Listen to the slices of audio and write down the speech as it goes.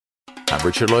I'm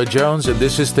Richard Lloyd-Jones, and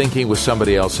this is Thinking with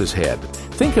Somebody Else's Head.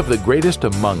 Think of the greatest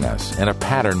among us, and a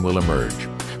pattern will emerge.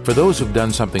 For those who've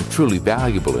done something truly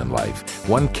valuable in life,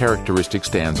 one characteristic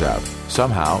stands out.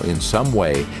 Somehow, in some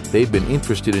way, they've been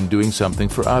interested in doing something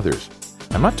for others.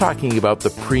 I'm not talking about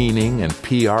the preening and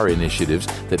PR initiatives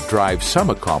that drive some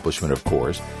accomplishment, of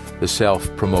course, the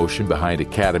self-promotion behind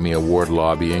Academy Award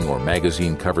lobbying or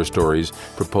magazine cover stories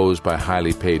proposed by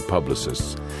highly paid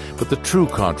publicists, but the true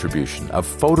contribution of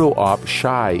photo-op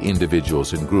shy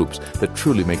individuals and groups that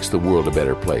truly makes the world a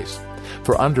better place.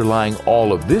 For underlying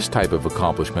all of this type of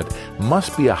accomplishment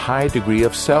must be a high degree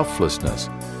of selflessness,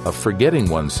 of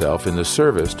forgetting oneself in the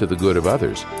service to the good of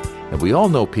others. And we all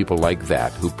know people like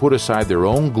that who put aside their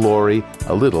own glory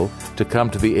a little to come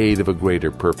to the aid of a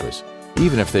greater purpose,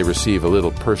 even if they receive a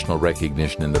little personal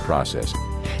recognition in the process.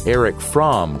 Erich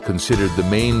Fromm considered the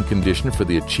main condition for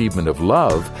the achievement of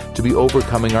love to be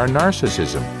overcoming our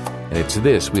narcissism. And it's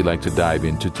this we'd like to dive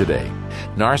into today.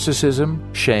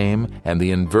 Narcissism, shame, and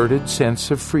the inverted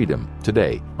sense of freedom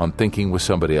today on Thinking with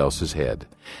Somebody Else's Head.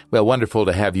 Well, wonderful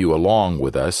to have you along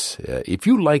with us. If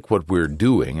you like what we're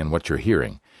doing and what you're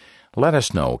hearing, let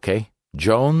us know, okay?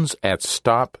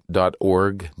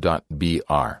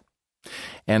 jones@stop.org.br.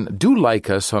 And do like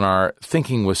us on our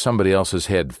Thinking with Somebody Else's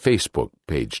Head Facebook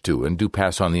page, too, and do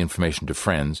pass on the information to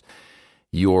friends.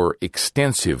 Your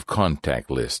extensive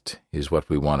contact list is what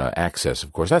we want to access,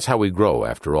 of course. That's how we grow,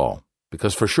 after all.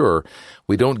 Because for sure,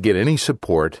 we don't get any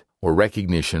support or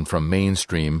recognition from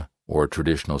mainstream or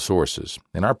traditional sources.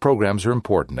 And our programs are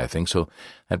important, I think, so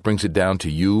that brings it down to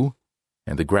you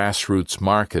and the grassroots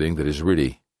marketing that is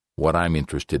really what I'm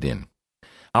interested in.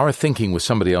 Our Thinking with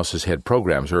Somebody Else's Head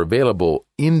programs are available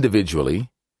individually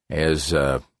as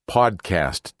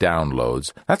podcast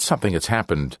downloads. That's something that's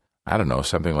happened, I don't know,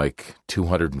 something like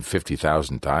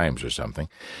 250,000 times or something.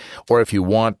 Or if you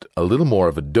want a little more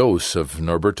of a dose of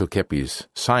Norberto Keppe's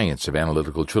Science of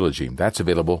Analytical Trilogy, that's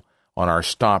available on our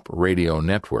Stop Radio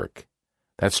network.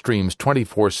 That streams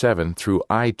 24/7 through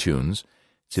iTunes.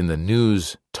 It's in the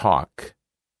News Talk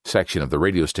section of the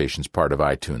radio station's part of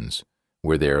iTunes.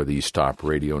 We're there, the Stop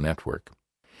Radio network.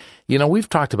 You know, we've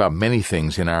talked about many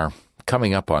things in our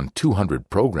coming up on 200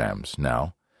 programs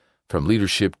now, from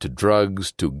leadership to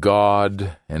drugs to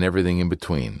God and everything in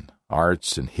between,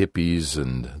 arts and hippies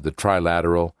and the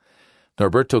trilateral.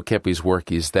 Norberto Keppe's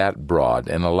work is that broad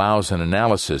and allows an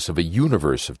analysis of a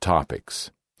universe of topics.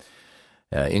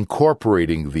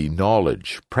 Incorporating the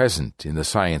knowledge present in the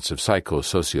science of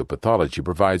psychosociopathology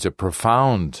provides a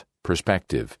profound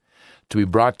perspective to be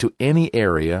brought to any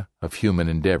area of human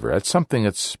endeavor. That's something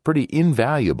that's pretty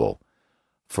invaluable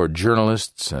for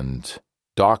journalists and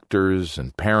doctors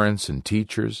and parents and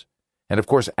teachers, and of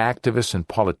course activists and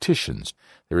politicians.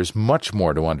 There is much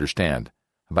more to understand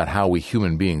about how we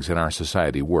human beings in our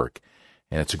society work,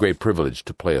 and it's a great privilege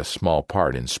to play a small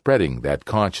part in spreading that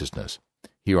consciousness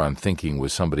here on Thinking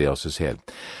with Somebody Else's Head.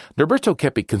 Norberto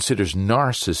Keppe considers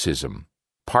narcissism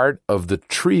part of the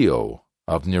trio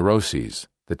of neuroses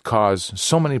that cause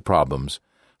so many problems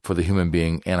for the human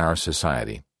being in our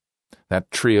society.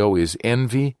 That trio is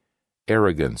envy,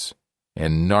 arrogance,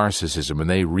 and narcissism, and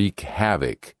they wreak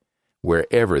havoc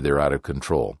wherever they're out of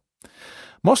control.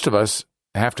 Most of us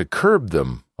have to curb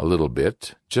them a little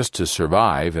bit just to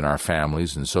survive in our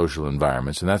families and social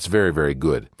environments, and that's very, very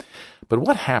good. But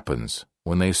what happens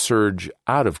when they surge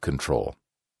out of control?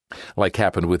 Like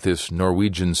happened with this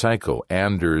Norwegian psycho,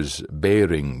 Anders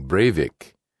Behring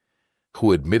Breivik,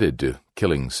 who admitted to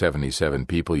killing 77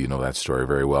 people, you know that story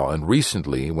very well, and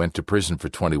recently went to prison for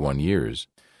 21 years.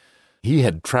 He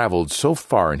had traveled so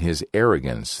far in his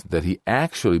arrogance that he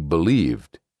actually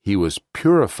believed he was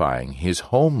purifying his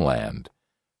homeland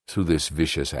through this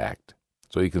vicious act.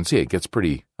 So you can see it gets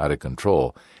pretty out of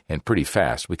control and pretty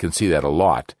fast. We can see that a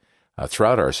lot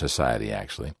throughout our society,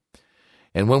 actually.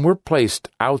 And when we're placed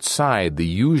outside the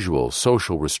usual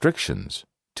social restrictions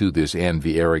to this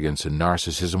envy, arrogance, and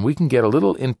narcissism, we can get a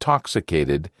little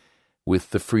intoxicated with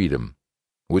the freedom,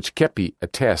 which Keppe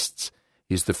attests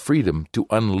is the freedom to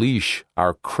unleash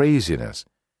our craziness.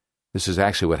 This is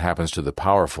actually what happens to the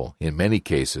powerful in many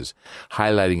cases,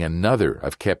 highlighting another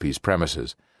of Keppe's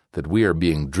premises, that we are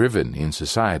being driven in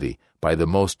society by the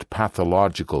most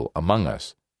pathological among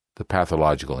us, the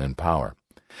pathological in power.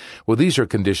 Well, these are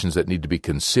conditions that need to be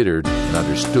considered and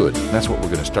understood, and that's what we're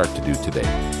going to start to do today.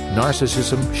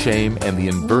 Narcissism, shame, and the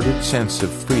inverted sense of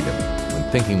freedom when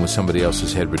Thinking with Somebody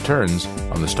Else's Head returns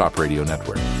on the Stop Radio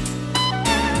Network.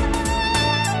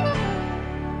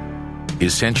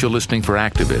 Essential listening for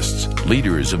activists,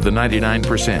 leaders of the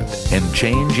 99%, and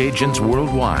change agents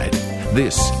worldwide.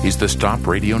 This is the Stop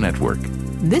Radio Network.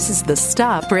 This is the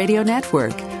Stop Radio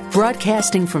Network.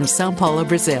 Broadcasting from Sao Paulo,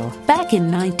 Brazil. Back in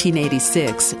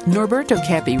 1986, Norberto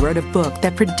Keppe wrote a book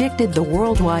that predicted the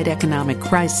worldwide economic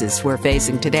crisis we're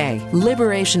facing today.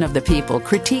 Liberation of the People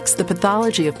critiques the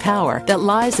pathology of power that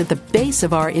lies at the base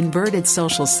of our inverted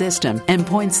social system and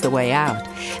points the way out.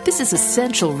 This is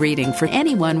essential reading for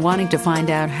anyone wanting to find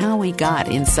out how we got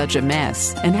in such a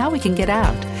mess and how we can get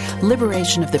out.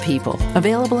 Liberation of the People.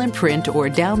 Available in print or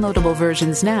downloadable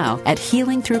versions now at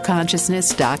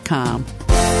healingthroughconsciousness.com.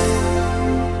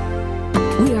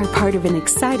 We are part of an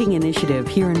exciting initiative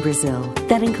here in Brazil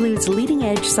that includes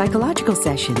leading-edge psychological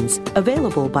sessions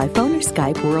available by phone or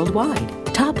Skype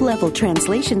worldwide, top-level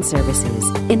translation services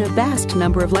in a vast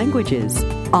number of languages,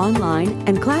 online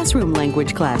and classroom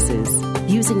language classes,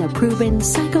 using a proven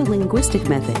psycholinguistic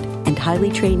method and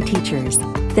highly trained teachers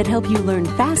that help you learn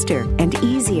faster and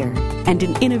easier, and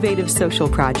an innovative social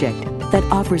project that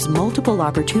offers multiple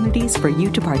opportunities for you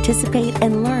to participate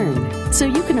and learn, so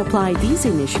you can apply these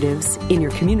initiatives in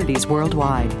your communities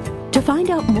worldwide. To find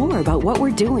out more about what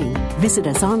we're doing, visit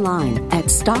us online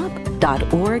at stop.org.br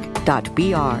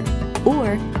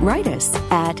or write us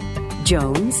at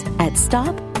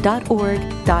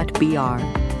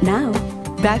jones@stop.org.br. Now,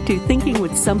 back to Thinking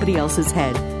with Somebody Else's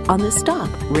Head on the Stop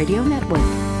Radio Network.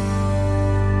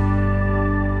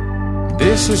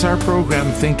 This is our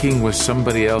program, Thinking with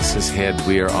Somebody Else's Head.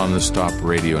 We are on the Stop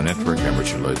Radio Network. I'm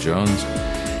Richard Lloyd Jones.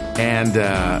 And,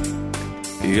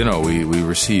 we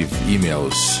receive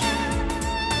emails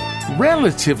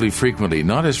relatively frequently,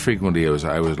 not as frequently as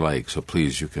I would like. So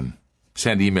please, you can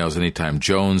send emails anytime,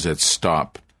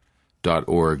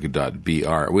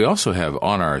 jones@stop.org.br. We also have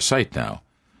on our site now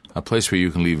a place where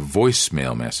you can leave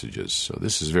voicemail messages. So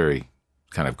this is very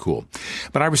kind of cool.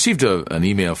 But I received an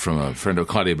email from a friend of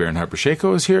Claudia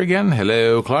Bernhardt-Pacheco is here again.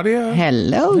 Hello, Claudia.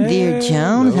 Hello, dear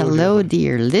Jones. Hello,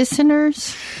 dear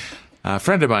listeners. A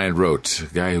friend of mine wrote, a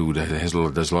guy who does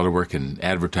a lot of work in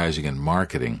advertising and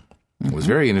marketing, was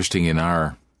very interesting in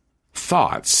our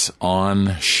thoughts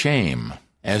on shame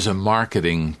as a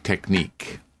marketing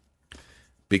technique.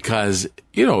 Because,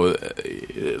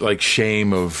 like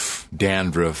shame of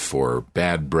dandruff or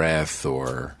bad breath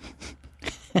or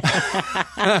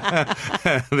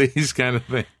these kind of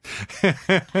things.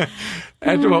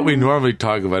 After what we normally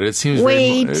talk about, it seems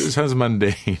it sounds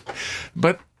mundane.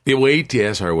 But the weight,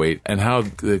 yes, our weight, and how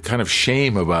the kind of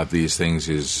shame about these things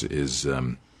is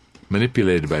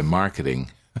manipulated by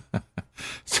marketing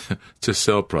to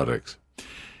sell products.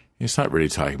 It's not really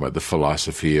talking about the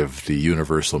philosophy of the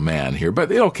universal man here,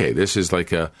 but okay, this is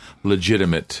like a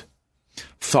legitimate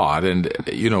thought. And,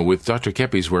 with Dr.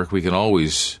 Keppe's work, we can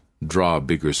always draw a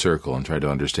bigger circle and try to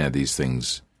understand these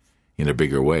things in a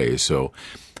bigger way. So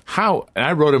and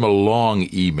I wrote him a long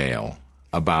email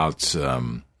about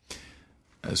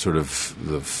sort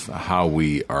of how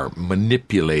we are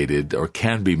manipulated or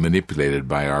can be manipulated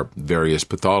by our various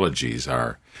pathologies,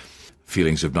 our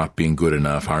feelings of not being good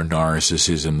enough, our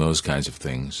narcissism, those kinds of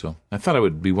things. So I thought it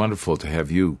would be wonderful to have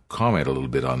you comment a little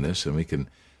bit on this, and we can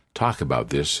talk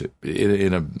about this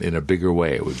in a bigger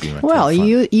way. It would be much well, fun.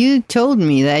 You told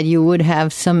me that you would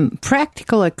have some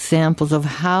practical examples of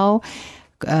how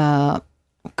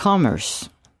commerce,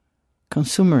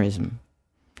 consumerism,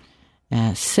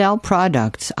 sell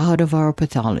products out of our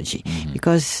pathology. Mm-hmm.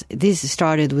 Because this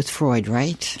started with Freud,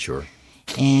 right? Sure.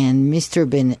 And Mr.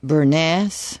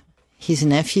 Bernays, his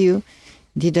nephew,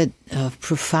 did a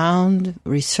profound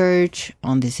research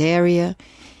on this area.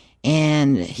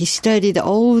 And he studied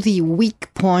all the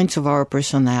weak points of our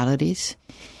personalities.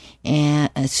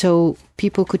 And so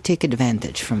people could take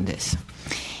advantage from this.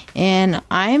 And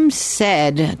I'm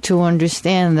sad to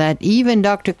understand that even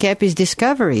Dr. Keppe's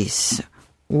discoveries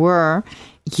were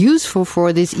useful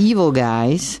for these evil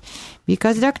guys,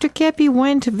 because Dr. Keppe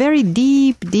went very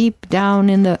deep down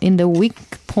in the weak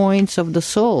points of the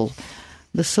souls,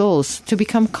 to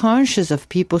become conscious of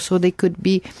people so they could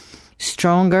be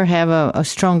stronger, have a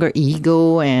stronger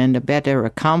ego and a better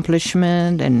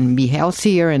accomplishment and be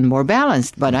healthier and more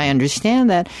balanced. But I understand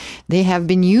that they have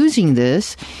been using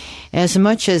this as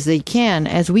much as they can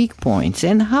as weak points.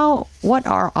 And what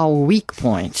are our weak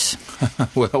points?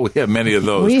 Well, we have many of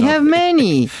those. We have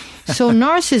many. So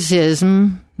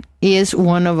narcissism is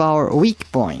one of our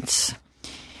weak points,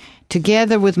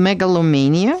 together with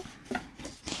megalomania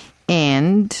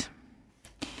and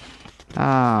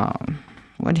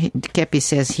what Keppe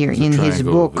says here in his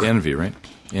book. Envy, right?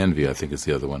 Envy, I think is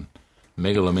the other one.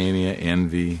 Megalomania,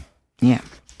 envy. Yeah.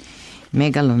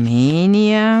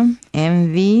 Megalomania,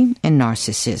 envy, and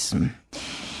narcissism.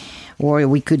 Or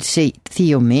we could say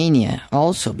theomania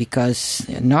also, because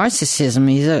narcissism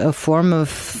is a form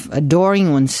of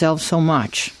adoring oneself so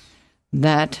much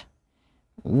that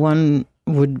one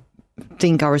would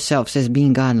think ourselves as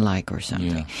being godlike or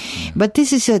something. Yeah. But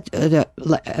this is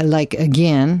like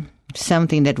again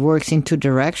something that works in two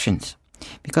directions,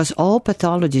 because all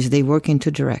pathologies, they work in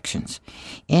two directions.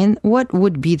 And what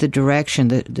would be the direction,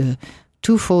 the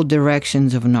twofold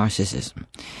directions of narcissism?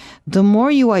 The more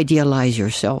you idealize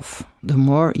yourself, the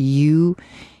more you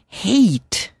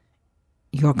hate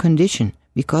your condition,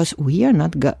 because we are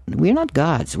not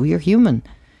gods. We are human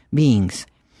beings.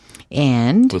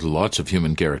 And with lots of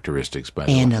human characteristics, by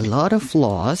the way. And a lot of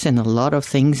flaws and a lot of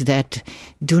things that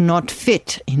do not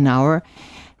fit in our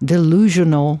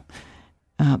delusional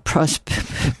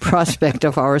prospect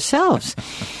of ourselves.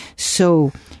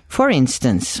 So, for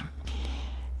instance,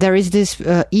 there is this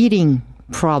eating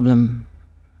problem.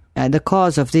 The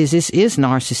cause of this is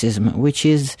narcissism, which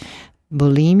is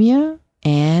bulimia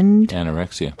and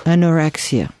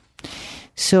anorexia.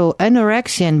 So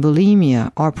anorexia and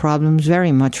bulimia are problems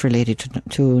very much related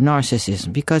to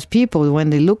narcissism, because people,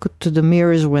 when they look to the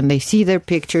mirrors, when they see their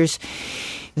pictures,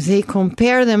 they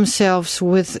compare themselves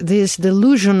with this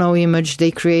delusional image they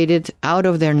created out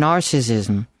of their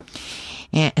narcissism.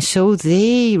 And so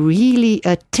they really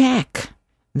attack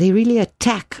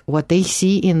what they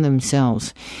see in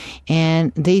themselves.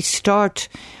 And they start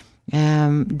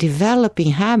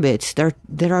developing habits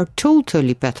that are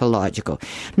totally pathological.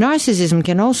 Narcissism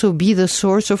can also be the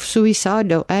source of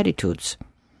suicidal attitudes,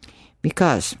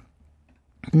 because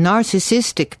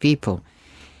narcissistic people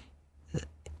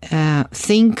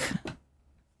think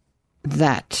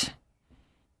that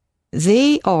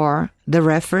they are the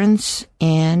reference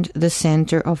and the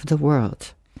center of the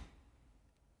world.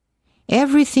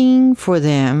 Everything for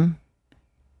them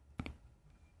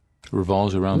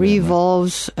revolves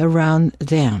around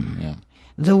them. Yeah.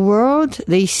 The world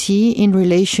they see in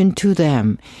relation to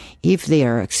them. If they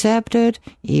are accepted,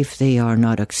 if they are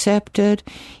not accepted,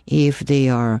 if they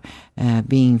are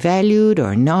being valued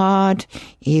or not,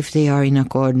 if they are in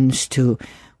accordance to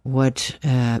what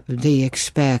they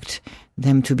expect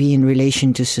them to be in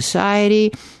relation to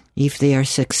society, if they are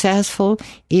successful,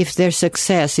 if their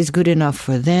success is good enough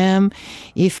for them,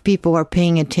 if people are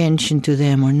paying attention to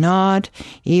them or not,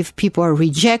 if people are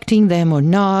rejecting them or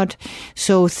not.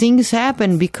 So things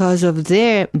happen because of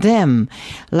them.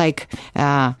 Like,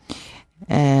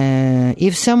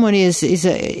 if someone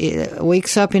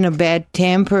wakes up in a bad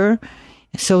temper,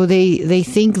 so they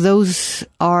think those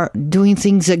are doing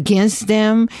things against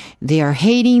them, they are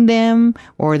hating them,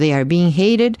 or they are being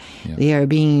hated, they are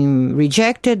being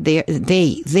rejected, they,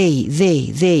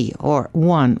 or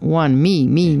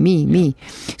me.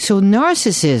 So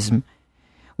narcissism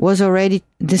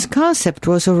this concept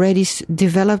was already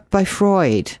developed by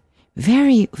Freud.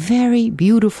 Very, very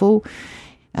beautiful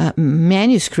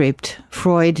manuscript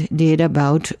Freud did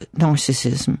about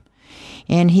narcissism.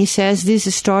 And he says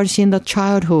this starts in the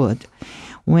childhood,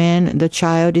 when the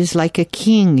child is like a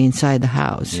king inside the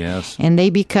house. Yes. And they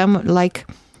become like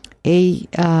a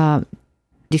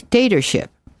dictatorship.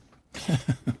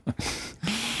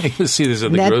 You see this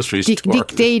at the grocery store.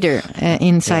 Dictator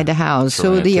inside the house.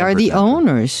 So they are the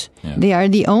owners. Yeah. They are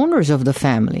the owners of the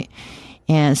family.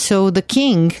 And so the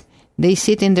king, they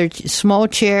sit in their small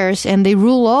chairs and they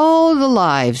rule all the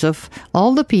lives of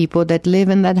all the people that live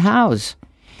in that house.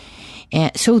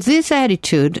 And so this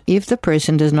attitude, if the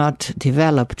person does not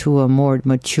develop to a more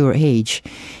mature age,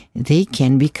 they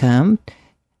can become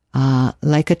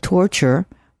like a torture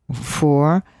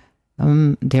for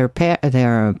their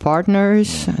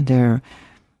partners.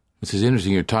 This is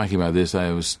interesting. You're talking about this.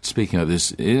 I was speaking of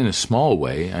this in a small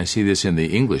way. I see this in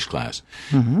the English class.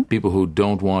 Mm-hmm. People who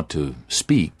don't want to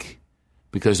speak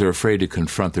because they're afraid to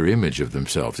confront their image of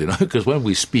themselves. Because when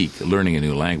we speak, learning a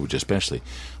new language especially,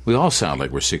 we all sound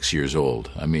like we're 6 years old.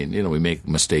 I mean, we make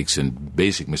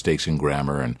basic mistakes in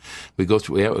grammar, and we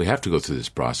have to go through this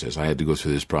process. I had to go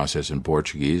through this process in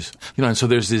Portuguese. And so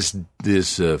there's this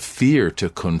fear to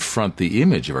confront the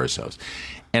image of ourselves.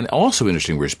 And also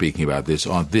interesting, we're speaking about this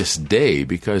on this day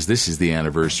because this is the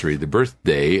anniversary, the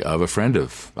birthday of a friend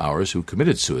of ours who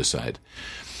committed suicide.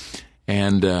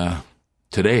 And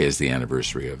today is the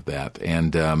anniversary of that.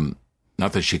 And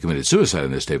not that she committed suicide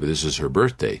on this day, but this is her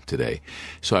birthday today.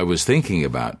 So I was thinking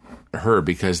about her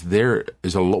because there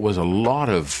was a lot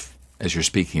of, as you're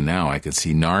speaking now, I could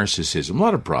see narcissism, a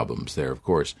lot of problems there, of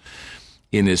course,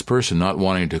 in this person not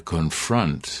wanting to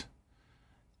confront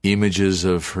images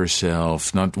of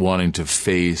herself, not wanting to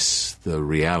face the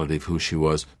reality of who she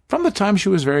was from the time she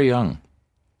was very young.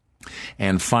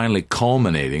 And finally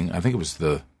culminating, I think it was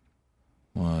the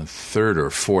third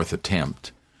or fourth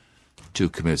attempt to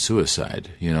commit suicide,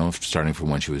 starting from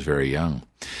when she was very young.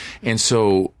 And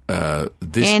so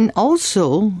this... And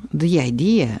also the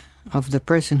idea of the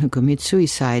person who commits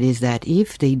suicide is that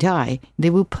if they die, they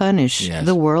will punish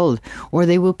the world, or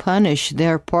they will punish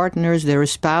their partners, their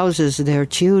spouses, their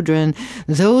children,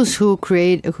 those who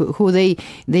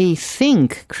they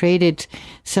think created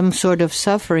some sort of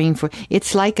suffering for.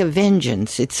 It's like a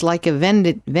vengeance. It's like a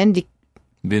vindicative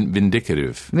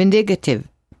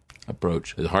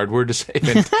approach. It's a hard word to say.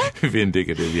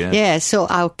 Vindicative, yeah. Yeah, so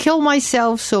I'll kill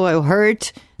myself so I'll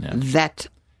hurt that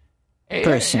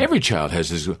person. Every child has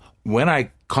this. When I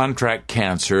contract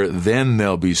cancer, then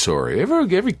they'll be sorry.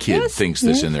 Every kid thinks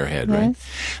this in their head, right?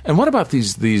 And what about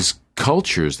these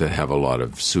cultures that have a lot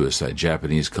of suicide?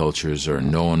 Japanese cultures are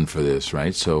known for this,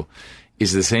 right? So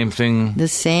is the same thing? The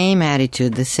same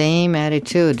attitude.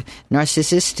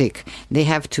 Narcissistic. They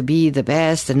have to be the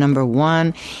best, the number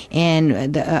one.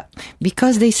 And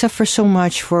because they suffer so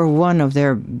much for one of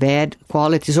their bad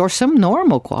qualities or some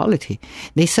normal quality,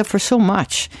 they suffer so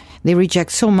much. They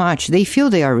reject so much. They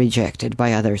feel they are rejected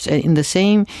by others in the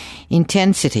same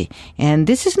intensity. And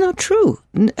this is not true.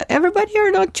 Everybody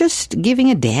are not just giving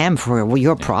a damn for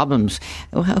your problems.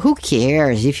 Who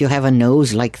cares if you have a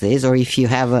nose like this, or if you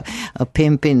have a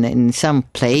pimp in some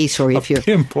place, or if a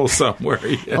pimple somewhere?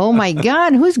 Yeah. Oh my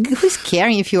God, who's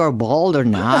caring if you are bald or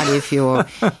not? If you're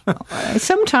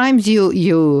sometimes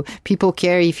you people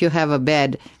care if you have a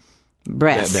bad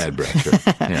breath. Bad breath, sure.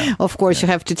 Yeah. Of course, you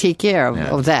have to take care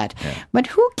of that. Yeah. But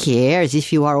who cares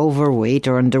if you are overweight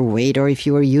or underweight, or if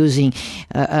you are using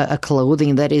a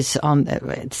clothing that is on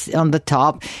the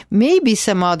top? Maybe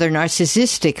some other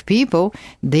narcissistic people,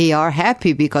 they are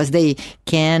happy because they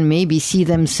can maybe see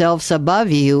themselves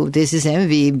above you. This is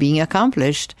envy being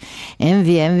accomplished.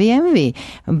 Envy.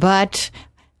 But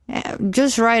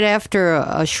just right after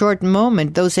a short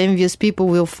moment, those envious people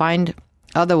will find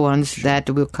other ones that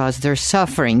will cause their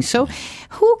suffering. So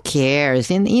who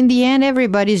cares? In the end,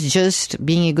 everybody's just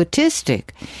being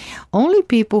egotistic. Only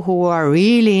people who are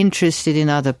really interested in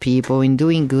other people, in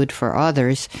doing good for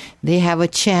others, they have a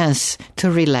chance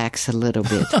to relax a little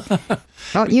bit.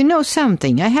 Oh, you know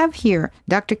something? I have here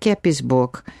Dr. Keppe's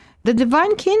book, The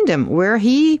Divine Kingdom, where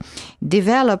he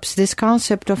develops this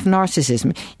concept of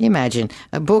narcissism. Imagine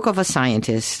a book of a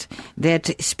scientist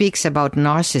that speaks about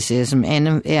narcissism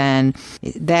and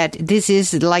that this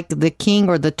is like the king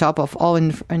or the top of all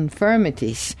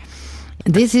infirmities.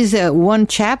 This is one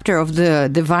chapter of the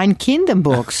Divine Kingdom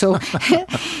book. So,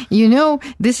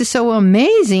 this is so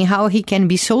amazing how he can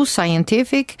be so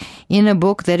scientific in a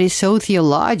book that is so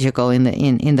theological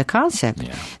in the concept.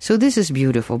 Yeah. So this is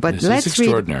beautiful. But let's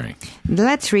extraordinary.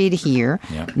 Let's read here.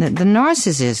 Yeah. The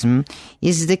narcissism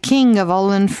is the king of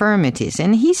all infirmities.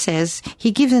 And he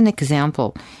gives an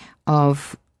example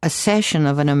of a session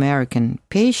of an American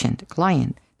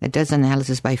client that does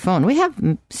analysis by phone. We have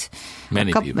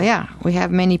many people. Yeah, we have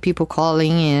many people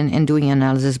calling in and doing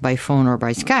analysis by phone or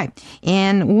by Skype.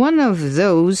 And one of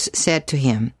those said to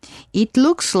him, "It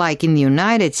looks like in the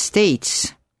United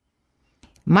States,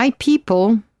 my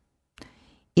people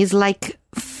is like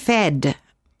fed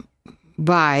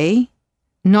by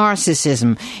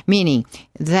narcissism," meaning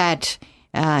that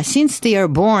since they are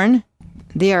born,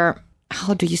 they are,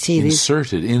 how do you say this?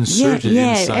 Inserted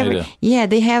inside.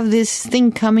 They have this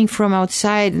thing coming from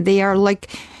outside. They are like,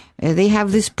 they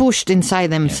have this pushed inside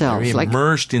themselves. They're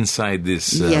immersed inside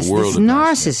this world this of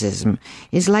narcissism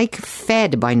is like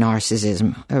fed by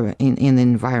narcissism in the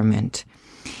environment.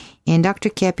 And Dr.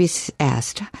 Keppis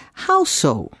asked, "How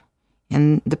so?"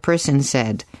 And the person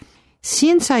said,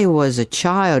 "Since I was a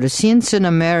child, since an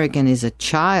American is a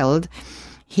child,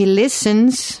 he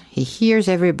hears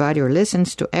everybody or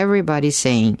listens to everybody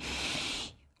saying,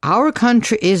 'Our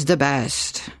country is the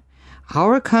best.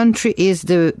 Our country is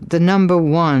the number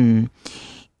one.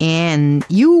 And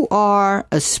you are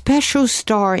a special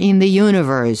star in the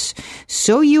universe.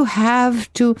 So you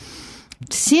have to,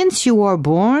 since you are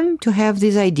born, to have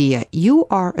this idea. You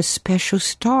are a special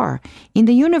star in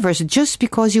the universe just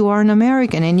because you are an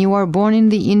American and you are born in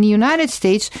the United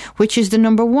States, which is the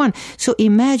number one.' So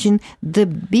imagine the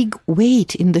big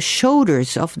weight in the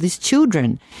shoulders of these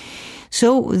children.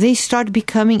 So they start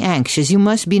becoming anxious. You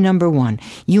must be number one.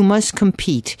 You must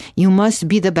compete. You must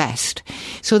be the best.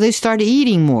 So they start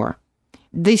eating more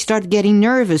they start getting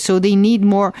nervous. So they need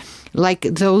more like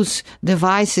those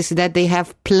devices that they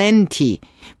have plenty.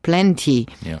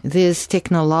 Yeah. These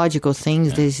technological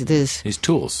things, these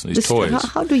tools, these toys.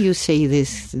 How do you say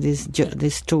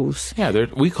these tools? Yeah,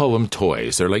 we call them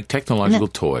toys. They're like technological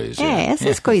toys.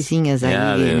 Essas coisinhas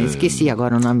aí. Esqueci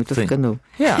agora o nome, tô ficando...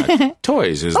 Yeah,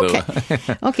 toys is okay.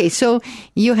 Okay, so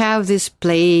you have this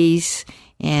plays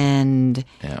and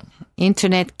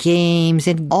internet games,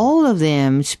 and all of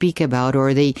them speak about,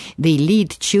 or they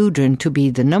lead children to be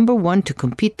the number one, to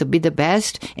compete, to be the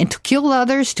best, and to kill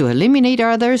others, to eliminate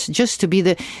others, just to be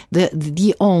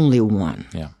the only one.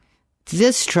 Yeah.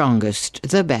 The strongest,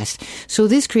 the best. So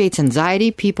this creates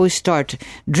anxiety. People start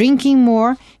drinking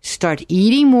more, start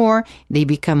eating more. They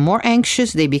become more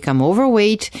anxious. They become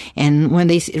overweight. And when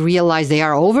they realize they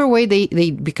are overweight,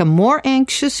 they become more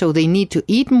anxious. So they need to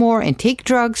eat more and take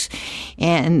drugs.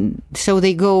 And so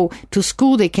they go to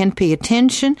school. They can't pay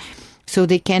attention. So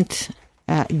they can't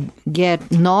get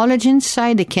knowledge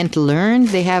inside. They can't learn.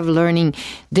 They have learning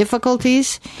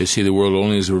difficulties. They see the world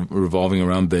only as revolving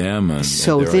around them. And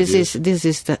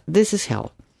this is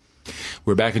hell.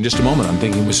 We're back in just a moment. I'm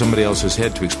thinking with somebody else's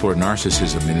head to explore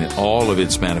narcissism in all of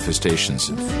its manifestations.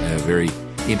 A very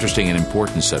interesting and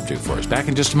important subject for us. Back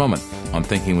in just a moment on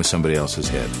Thinking with Somebody Else's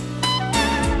Head.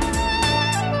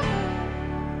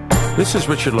 This is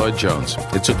Richard Lloyd Jones.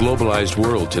 It's a globalized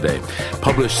world today.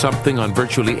 Publish something on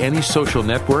virtually any social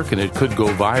network and it could go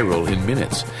viral in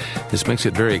minutes. This makes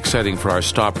it very exciting for our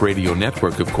Stop Radio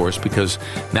network, of course, because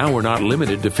now we're not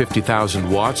limited to 50,000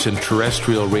 watts in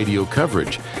terrestrial radio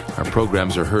coverage. Our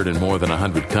programs are heard in more than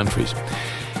 100 countries.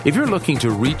 If you're looking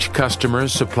to reach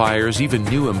customers, suppliers, even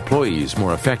new employees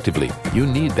more effectively, you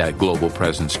need that global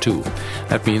presence too.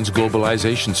 That means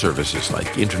globalization services like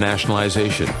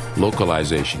internationalization,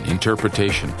 localization,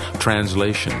 interpretation,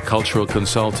 translation, cultural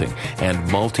consulting, and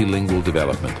multilingual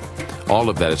development. All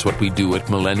of that is what we do at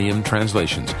Millennium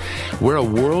Translations. We're a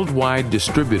worldwide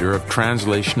distributor of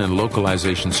translation and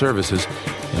localization services,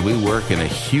 and we work in a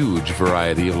huge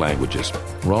variety of languages.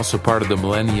 We're also part of the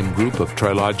Millennium Group of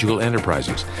Trilogical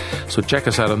Enterprises. So check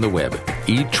us out on the web,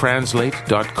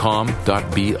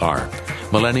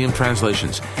 etranslate.com.br. Millennium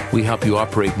Translations. We help you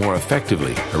operate more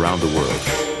effectively around the world.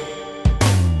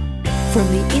 From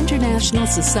the International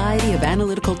Society of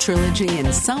Analytical Trilogy in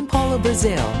São Paulo,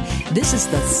 Brazil, this is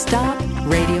the Stop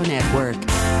Radio Network.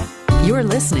 You're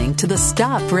listening to the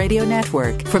Stop Radio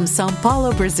Network from São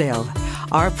Paulo, Brazil.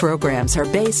 Our programs are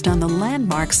based on the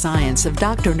landmark science of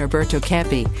Dr. Norberto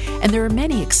Keppe, and there are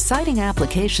many exciting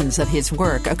applications of his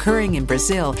work occurring in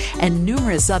Brazil and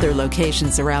numerous other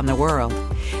locations around the world.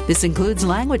 This includes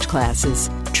language classes,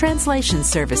 translation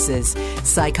services,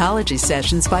 psychology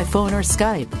sessions by phone or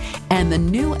Skype, and the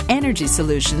new energy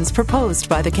solutions proposed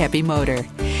by the Keppe motor.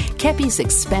 Keppe's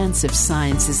expansive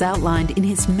science is outlined in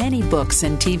his many books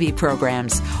and TV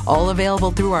programs, all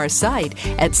available through our site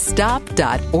at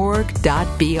stop.org.br.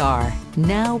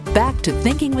 Now back to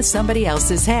Thinking with Somebody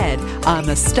Else's Head on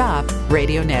the Stop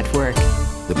Radio Network.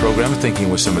 The program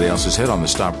Thinking with Somebody Else's Head on the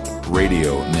Stop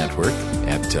Radio Network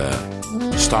at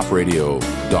stopradio.org,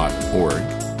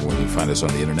 where you can find us on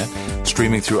the internet.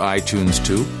 Streaming through iTunes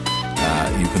too.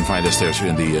 You can find us there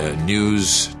in the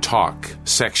News Talk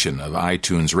section of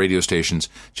iTunes radio stations.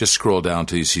 Just scroll down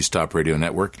till you see Stop Radio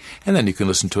Network, and then you can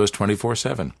listen to us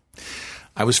 24/7.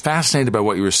 I was fascinated by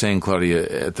what you were saying, Claudia,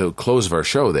 at the close of our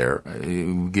show there,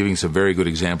 giving some very good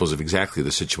examples of exactly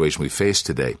the situation we face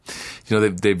today. You know,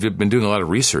 they've been doing a lot of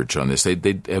research on this.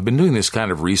 They have been doing this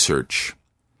kind of research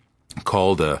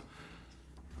called a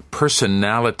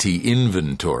personality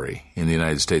inventory in the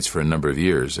United States for a number of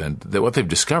years. And what they've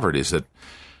discovered is that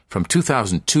from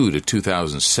 2002 to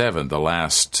 2007, the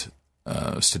last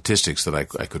statistics that I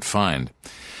could find,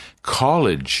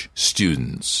 college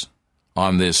students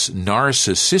on this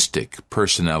narcissistic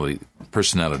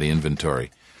personality inventory,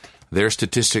 their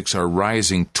statistics are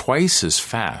rising twice as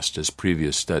fast as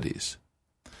previous studies.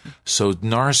 So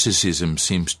narcissism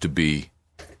seems to be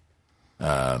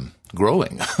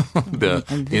growing. The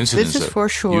incidence. This is for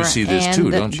sure. You see this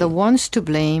too, don't you? The ones to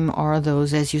blame are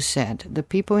those, as you said, the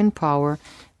people in power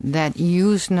that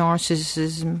use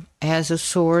narcissism as a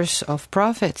source of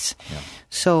profits. Yeah.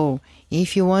 So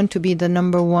if you want to be the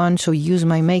number one, so use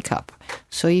my makeup.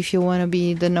 So if you want to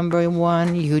be the number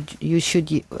one, you should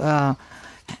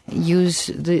use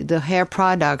the hair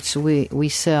products we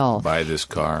sell. Buy this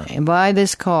car. Buy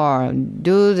this car.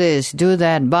 Do this. Do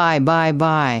that.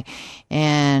 Buy.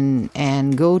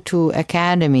 And go to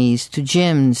academies, to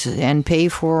gyms, and pay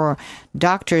for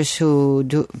doctors who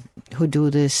who do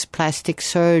this plastic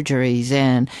surgeries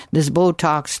and this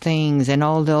Botox things and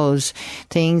all those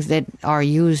things that are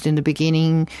used in the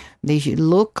beginning. They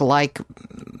look like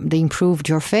they improved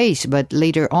your face, but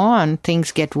later on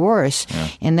things get worse,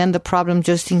 and then the problem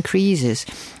just increases.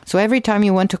 So every time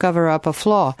you want to cover up a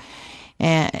flaw,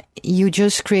 you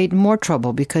just create more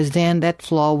trouble, because then that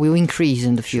flaw will increase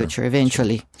in the future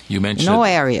eventually. You mentioned all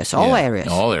areas. All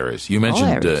areas. You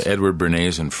mentioned Edward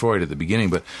Bernays and Freud at the beginning,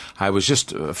 but I was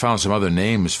just found some other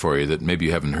names for you that maybe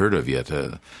you haven't heard of yet.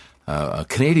 A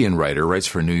Canadian writer writes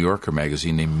for a New Yorker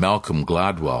magazine named Malcolm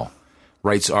Gladwell.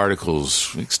 Writes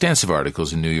articles, extensive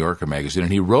articles in New Yorker magazine,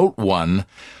 and he wrote one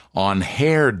on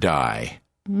hair dye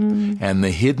and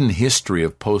the hidden history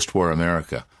of post-war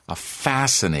America. A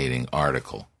fascinating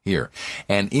article here.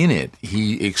 And in it,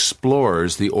 he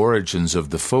explores the origins of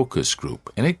the focus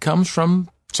group. And it comes from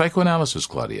psychoanalysis,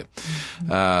 Claudia.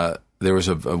 There was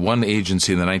one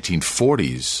agency in the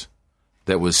 1940s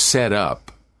that was set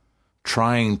up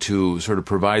trying to sort of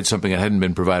provide something that hadn't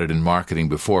been provided in marketing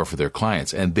before for their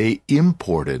clients. And they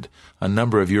imported a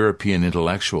number of European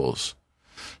intellectuals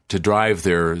to drive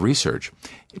their research.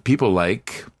 People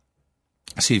like,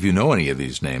 see if you know any of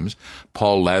these names,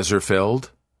 Paul Lazarsfeld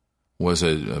was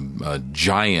a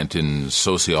giant in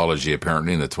sociology,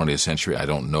 apparently, in the 20th century. I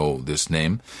don't know this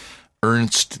name.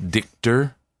 Ernst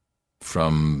Dichter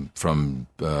from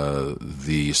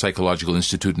the Psychological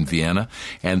Institute in Vienna.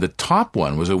 And the top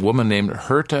one was a woman named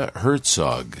Herta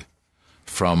Herzog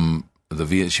from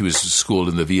she was schooled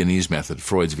in the Viennese method,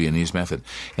 Freud's Viennese method.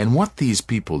 And what these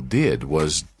people did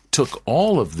was took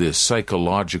all of this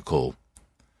psychological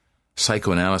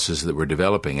psychoanalysis that we're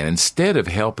developing, and instead of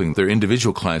helping their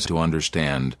individual clients to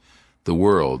understand the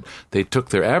world, they took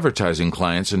their advertising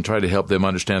clients and tried to help them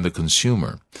understand the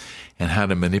consumer and how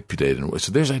to manipulate it.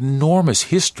 So there's an enormous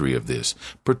history of this,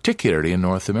 particularly in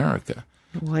North America.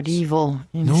 What evil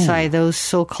inside those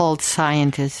so-called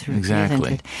scientists.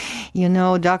 Exactly. You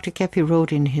know, Dr. Kepi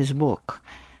wrote in his book,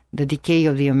 The Decay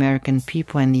of the American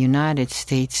People and the United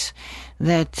States,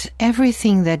 that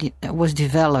everything that was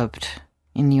developed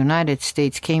in the United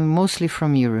States came mostly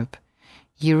from Europe,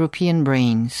 European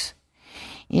brains,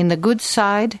 in the good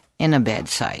side and a bad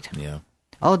side. Yeah.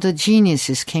 All the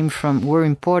geniuses were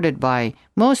imported by,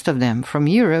 most of them, from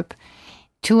Europe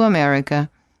to America,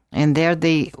 and there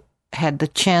they had the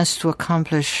chance to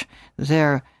accomplish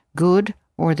their good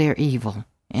or their evil.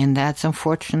 And that's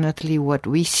unfortunately what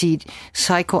we see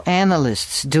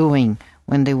psychoanalysts doing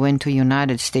when they went to the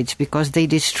United States, because they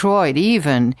destroyed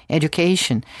even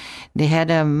education. They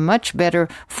had a much better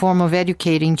form of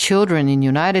educating children in the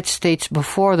United States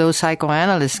before those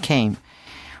psychoanalysts came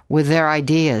with their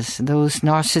ideas, those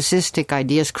narcissistic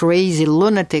ideas, crazy,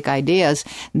 lunatic ideas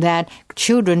that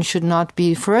children should not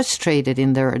be frustrated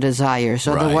in their desires,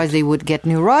 otherwise they would get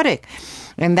neurotic.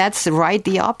 And that's right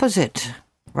the opposite.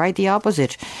 Right the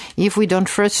opposite. If we don't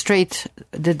frustrate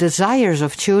the desires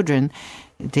of children,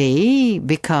 they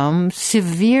become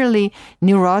severely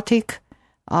neurotic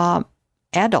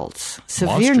adults,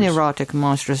 severe neurotic,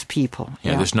 monstrous people.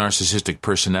 Yeah, this narcissistic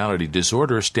personality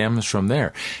disorder stems from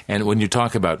there. And when you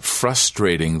talk about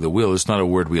frustrating the will, it's not a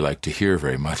word we like to hear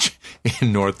very much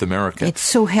in North America. It's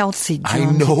so healthy, John.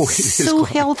 I know it is. So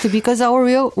healthy, because our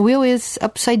will is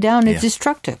upside down. It's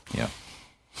destructive. Yeah.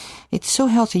 It's so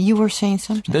healthy. You were saying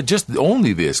something. Just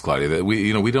only this, Claudia, that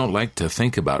we don't like to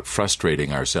think about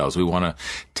frustrating ourselves. We want to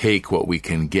take what we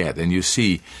can get. And you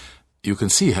can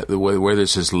see where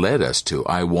this has led us to.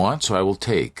 I want, so I will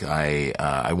take.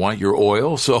 I want your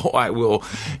oil, so I will,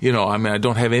 I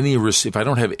don't have any, if I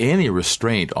don't have any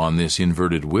restraint on this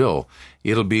inverted will,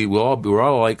 we're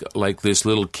all like this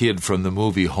little kid from the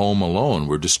movie Home Alone.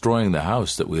 We're destroying the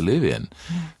house that we live in,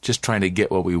 just trying to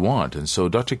get what we want. And so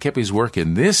Dr. Kepi's work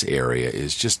in this area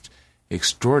is just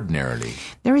extraordinarily.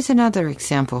 There is another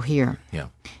example here. Yeah.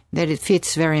 That it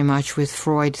fits very much with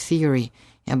Freud theory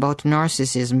about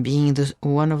narcissism being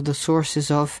one of the sources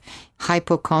of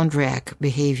hypochondriac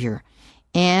behavior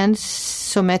and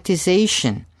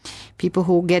somatization. People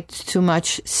who get too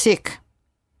much sick,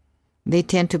 they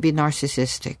tend to be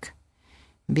narcissistic,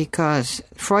 because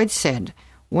Freud said,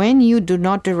 when you do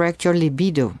not direct your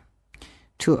libido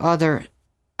to other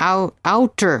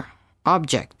outer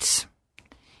objects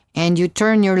and you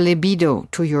turn your libido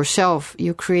to yourself,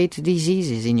 you create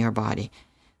diseases in your body.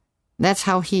 That's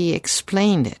how he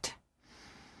explained it.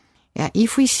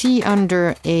 If we see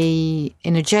under an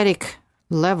energetic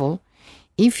level,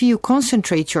 if you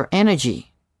concentrate your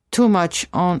energy too much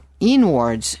on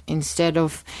inwards instead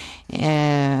of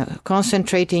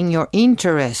concentrating your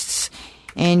interests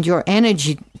and your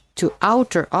energy to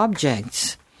outer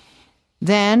objects,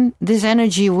 then this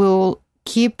energy will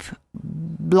keep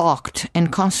blocked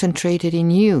and concentrated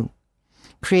in you,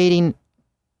 creating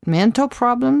mental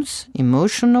problems,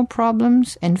 emotional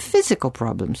problems, and physical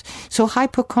problems. So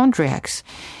hypochondriacs,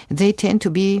 they tend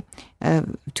to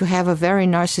have a very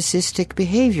narcissistic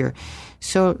behavior.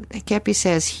 So Kepi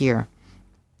says here,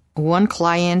 one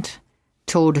client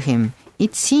told him,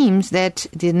 it seems that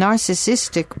the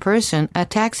narcissistic person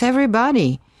attacks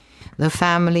everybody, the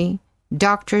family,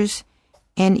 doctors,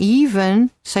 and even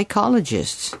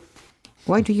psychologists.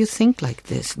 Why do you think like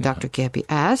this? Dr. Kepi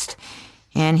asked.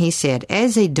 And he said,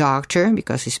 as a doctor,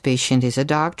 because his patient is a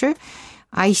doctor,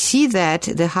 I see that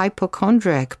the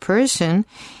hypochondriac person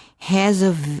has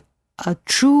a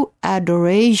true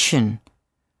adoration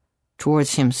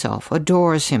towards himself,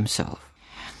 adores himself.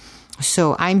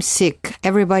 So I'm sick.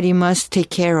 Everybody must take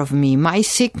care of me. My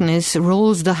sickness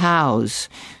rules the house.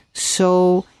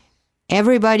 So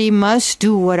everybody must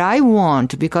do what I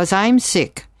want because I'm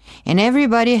sick. And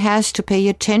everybody has to pay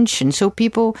attention. So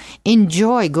people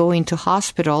enjoy going to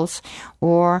hospitals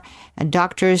or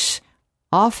doctors'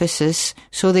 offices.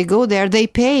 So they go there, they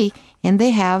pay, and they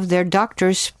have their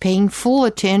doctors paying full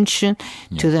attention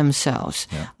to themselves.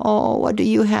 Yeah. Oh, what do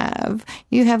you have?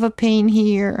 You have a pain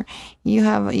here. You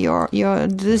have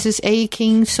this is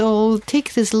aching. So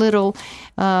take this little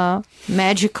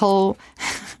magical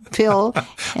pill,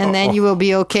 and then you will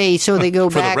be okay. So they go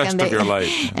back the rest of your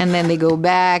life. And then they go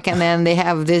back, and then they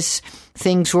have this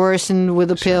things worsen with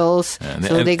the pills.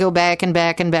 So they go back and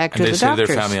back and back to the doctors. And they say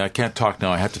to their family, I can't talk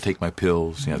now. I have to take my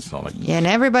pills. Yeah, it's not like and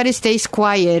everybody stays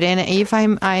quiet. And if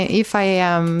I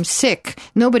am sick,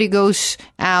 nobody goes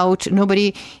out.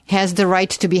 Nobody has the right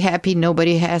to be happy.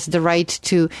 Nobody has the right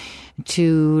to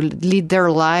lead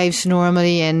their lives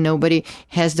normally, and nobody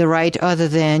has the right other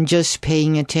than just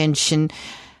paying attention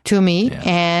to me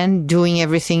and doing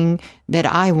everything that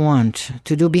I want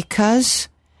to do because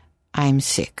I'm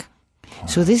sick. Wow.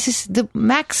 So this is the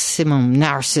maximum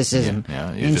narcissism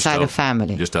inside a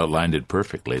family. You just outlined it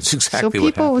perfectly. It's exactly what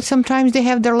happens. So people, sometimes they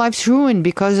have their lives ruined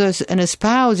because a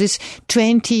spouse is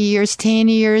 20 years, 10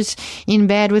 years in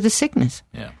bed with a sickness.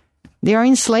 Yeah. They are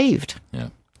enslaved. Yeah.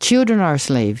 Children are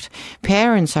enslaved.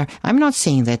 Parents are. I'm not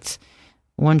saying that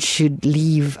one should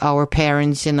leave our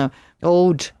parents in a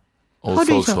old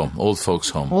folks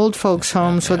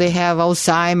home. So they have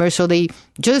Alzheimer's, so they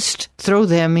just throw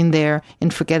them in there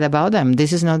and forget about them.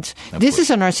 This is not. This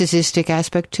is a narcissistic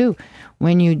aspect too,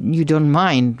 when you don't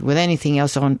mind with anything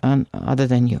else on other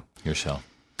than yourself.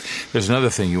 There's another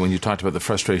thing, when you talked about the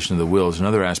frustration of the will, there's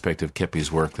another aspect of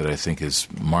Kepi's work that I think is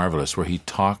marvelous, where he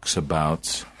talks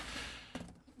about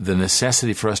the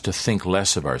necessity for us to think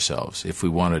less of ourselves if we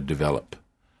want to develop.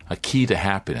 A key to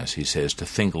happiness, he says, to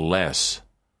think less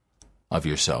of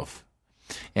yourself.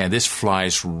 And this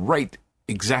flies right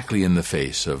exactly in the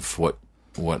face of what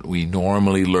we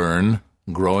normally learn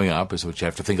growing up, is that you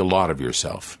have to think a lot of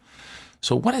yourself.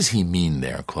 So what does he mean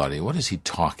there, Claudia? What is he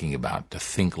talking about, to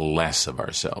think less of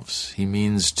ourselves? He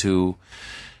means to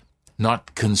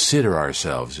not consider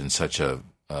ourselves in such a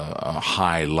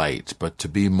high light, but to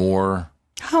be more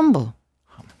humble.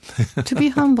 To be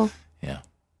humble. Yeah.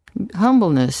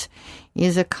 Humbleness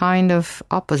is a kind of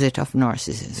opposite of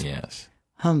narcissism. Yes.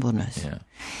 Humbleness.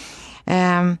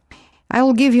 Yeah. I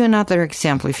will give you another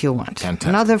example if you want. Fantastic.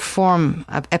 Another form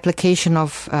of application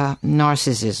of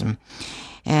narcissism.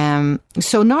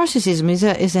 So narcissism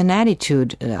is an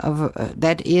attitude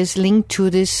that is linked to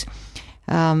this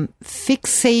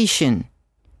fixation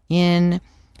in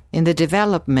the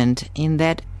development in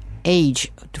that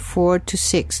age, 4 to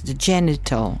 6, the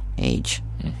genital age,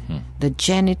 the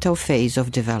genital phase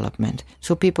of development.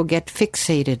 So people get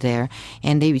fixated there,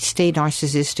 and they stay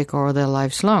narcissistic all their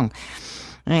lives long.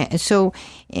 So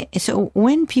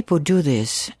when people do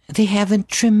this, they have a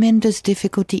tremendous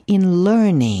difficulty in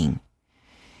learning,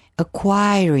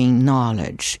 acquiring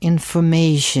knowledge,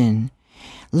 information,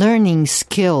 learning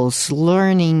skills,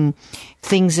 learning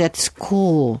things at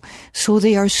school. So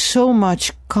they are so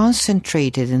much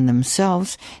concentrated in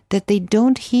themselves that they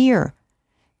don't hear,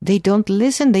 they don't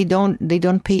listen, they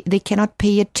cannot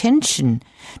pay attention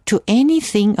to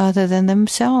anything other than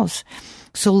themselves.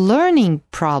 So learning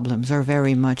problems are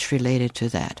very much related to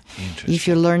that. If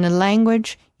you learn a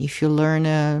language, if you learn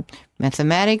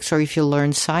mathematics, or if you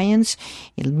learn science,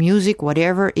 music,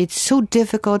 whatever, it's so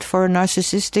difficult for a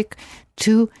narcissistic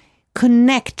to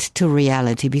connect to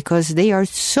reality because they are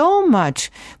so much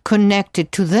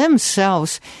connected to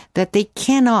themselves that they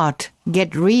cannot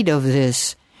get rid of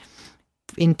this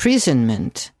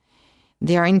imprisonment.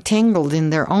 They are entangled in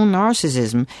their own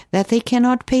narcissism that they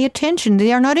cannot pay attention.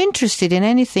 They are not interested in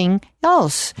anything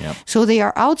else. Yep. So they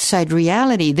are outside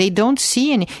reality. They don't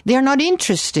see any. They are not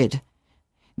interested.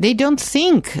 They don't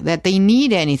think that they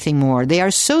need anything more. They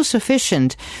are so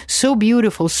sufficient, so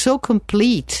beautiful, so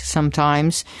complete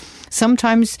sometimes.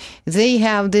 Sometimes they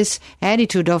have this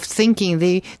attitude of thinking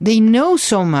they know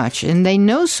so much and they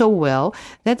know so well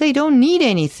that they don't need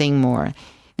anything more.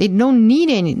 They don't need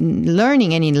any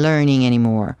learning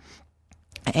anymore.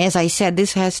 As I said,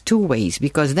 this has two ways,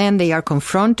 because then they are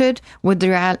confronted with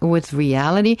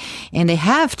reality, and they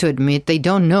have to admit they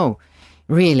don't know,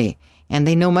 really, and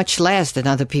they know much less than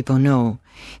other people know.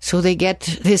 So they get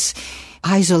this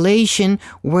isolation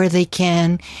where they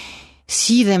can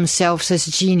see themselves as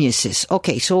geniuses.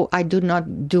 Okay, so I do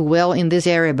not do well in this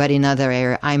area, but in other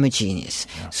area, I'm a genius.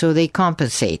 Yeah. So they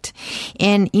compensate.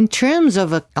 And in terms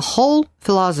of a whole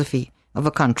philosophy of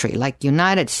a country like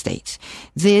United States,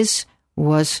 this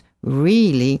was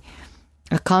really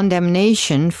a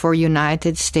condemnation for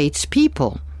United States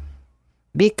people.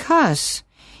 Because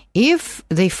if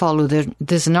they follow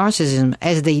this narcissism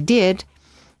as they did,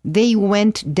 they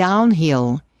went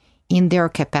downhill in their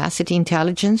capacity,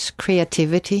 intelligence,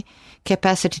 creativity,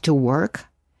 capacity to work.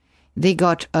 They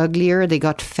got uglier, they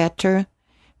got fatter,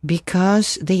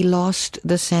 because they lost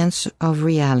the sense of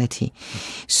reality.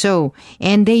 So,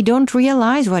 and they don't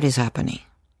realize what is happening.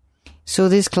 So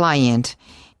this client,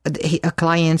 a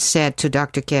client said to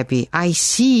Dr. Kepi, I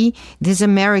see this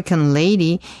American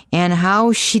lady and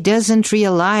how she doesn't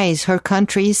realize her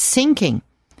country is sinking,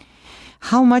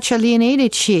 how much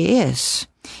alienated she is.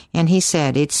 And he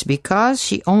said, it's because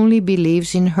she only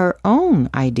believes in her own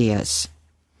ideas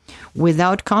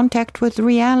without contact with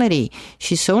reality.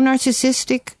 She's so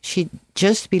narcissistic, she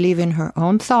just believes in her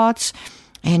own thoughts,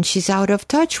 and she's out of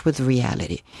touch with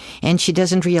reality. And she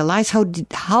doesn't realize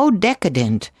how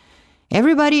decadent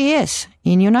everybody is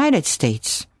in United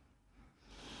States.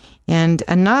 And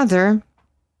another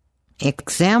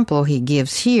example he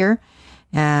gives here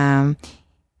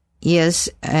is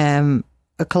a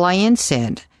client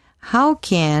said, how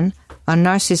can a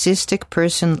narcissistic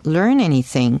person learn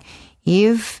anything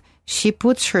if she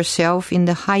puts herself in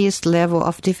the highest level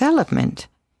of development?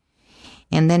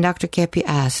 And then Dr. Kepi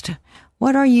asked,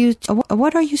 what are you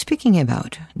speaking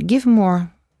about? Give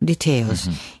more details.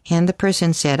 Mm-hmm. And the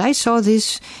person said, I saw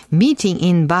this meeting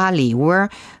in Bali where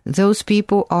those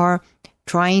people are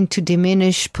trying to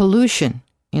diminish pollution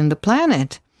in the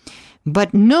planet,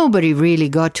 but nobody really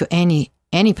got to any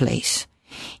place.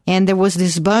 And there was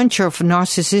this bunch of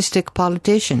narcissistic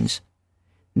politicians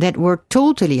that were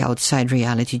totally outside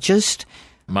reality, just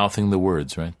mouthing the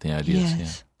words, right? The ideas,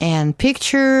 yes. Yeah. And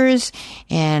pictures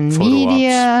and photo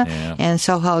media, ops, yeah. And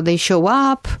so how they show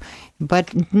up,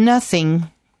 but nothing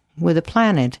with the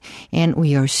planet. And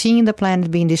we are seeing the planet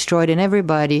being destroyed, and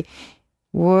everybody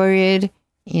worried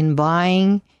in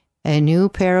buying a new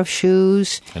pair of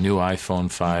shoes, a new iPhone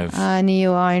 5, a new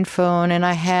iPhone, and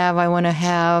I want to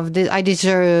have this, I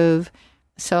deserve.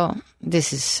 So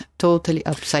this is totally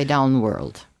upside down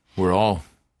world. We're all,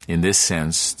 in this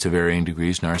sense, to varying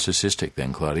degrees, narcissistic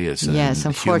then, Claudia. It's yes,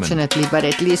 unfortunately, but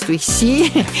at least we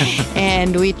see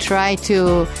and we try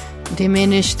to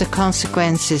diminish the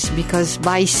consequences, because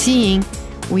by seeing,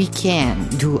 we can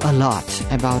do a lot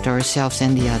about ourselves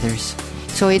and the others.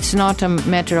 So it's not a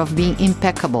matter of being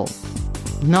impeccable,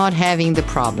 not having the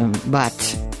problem, but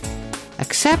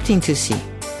accepting to see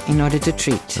in order to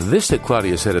treat. This that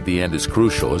Claudia said at the end is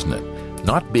crucial, isn't it?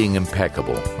 Not being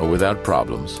impeccable or without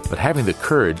problems, but having the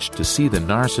courage to see the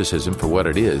narcissism for what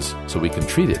it is so we can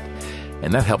treat it.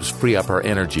 And that helps free up our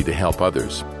energy to help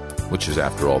others, which is,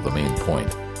 after all, the main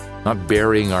point. Not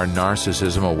burying our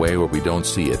narcissism away where we don't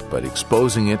see it, but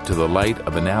exposing it to the light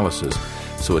of analysis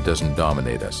so it doesn't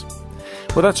dominate us.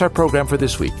 Well, that's our program for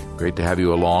this week. Great to have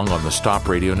you along on the Stop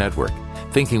Radio Network.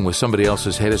 Thinking with Somebody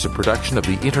Else's Head is a production of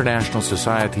the International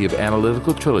Society of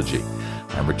Analytical Trilogy.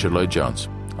 I'm Richard Lloyd-Jones.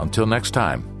 Until next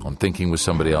time on Thinking with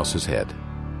Somebody Else's Head.